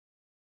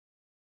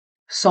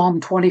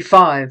Psalm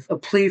 25, a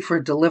plea for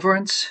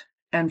deliverance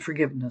and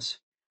forgiveness.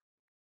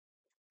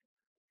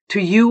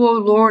 To you, O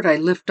Lord, I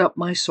lift up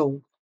my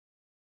soul.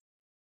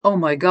 O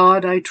my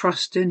God, I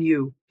trust in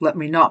you. Let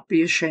me not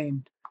be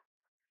ashamed.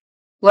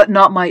 Let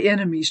not my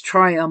enemies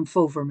triumph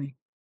over me.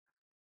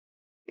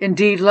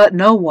 Indeed, let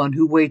no one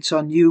who waits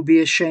on you be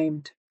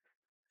ashamed.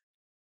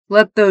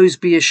 Let those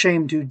be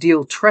ashamed who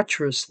deal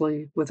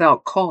treacherously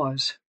without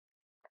cause.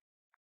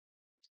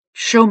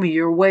 Show me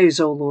your ways,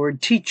 O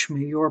Lord. Teach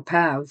me your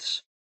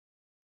paths.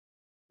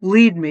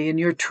 Lead me in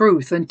your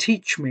truth and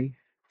teach me,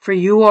 for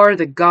you are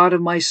the God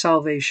of my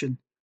salvation.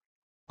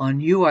 On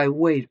you I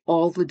wait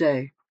all the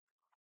day.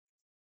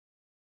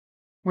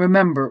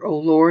 Remember, O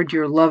Lord,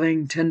 your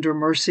loving, tender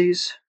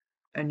mercies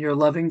and your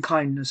loving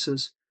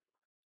kindnesses,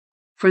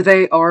 for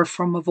they are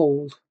from of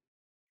old.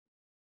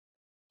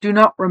 Do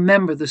not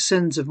remember the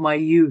sins of my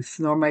youth,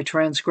 nor my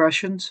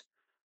transgressions.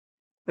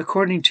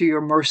 According to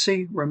your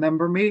mercy,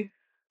 remember me,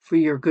 for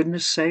your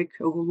goodness' sake,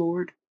 O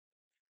Lord.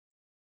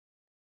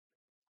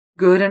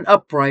 Good and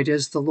upright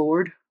is the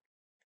Lord,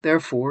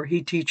 therefore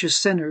he teaches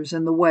sinners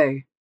in the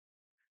way.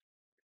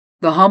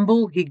 The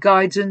humble he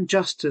guides in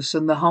justice,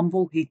 and the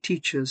humble he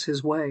teaches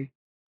his way.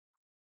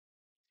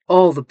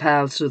 All the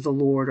paths of the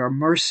Lord are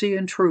mercy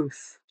and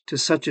truth to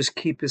such as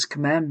keep his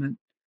commandment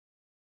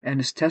and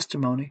his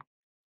testimony.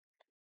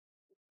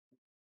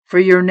 For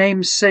your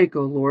name's sake,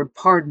 O Lord,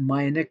 pardon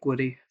my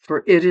iniquity,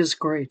 for it is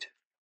great.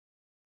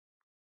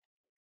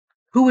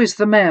 Who is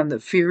the man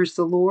that fears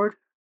the Lord?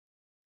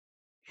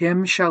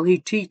 Him shall he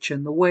teach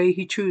in the way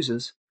he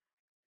chooses.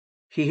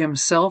 He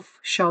himself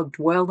shall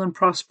dwell in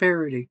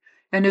prosperity,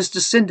 and his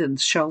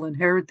descendants shall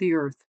inherit the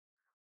earth.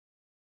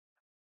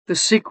 The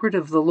secret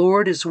of the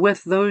Lord is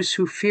with those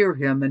who fear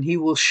him, and he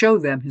will show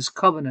them his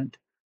covenant.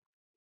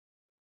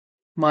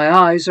 My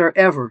eyes are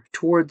ever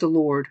toward the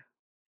Lord,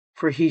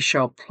 for he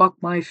shall pluck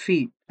my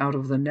feet out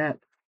of the net.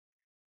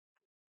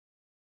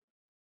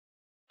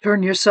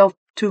 Turn yourself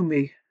to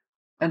me,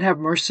 and have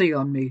mercy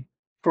on me,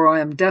 for I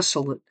am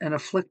desolate and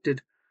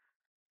afflicted.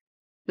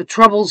 The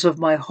troubles of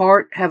my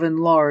heart have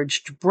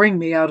enlarged. Bring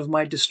me out of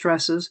my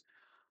distresses.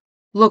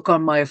 Look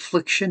on my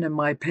affliction and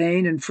my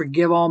pain, and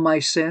forgive all my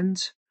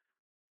sins.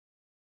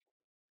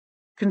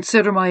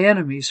 Consider my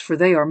enemies, for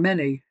they are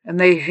many, and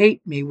they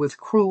hate me with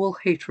cruel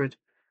hatred.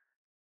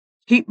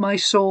 Keep my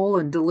soul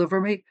and deliver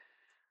me.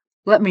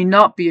 Let me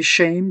not be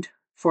ashamed,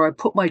 for I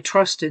put my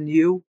trust in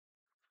you.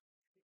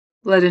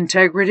 Let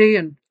integrity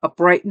and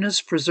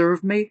uprightness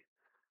preserve me,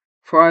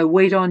 for I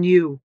wait on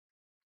you.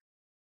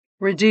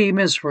 Redeem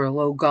Israel,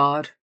 O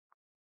God,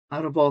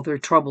 out of all their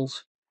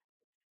troubles.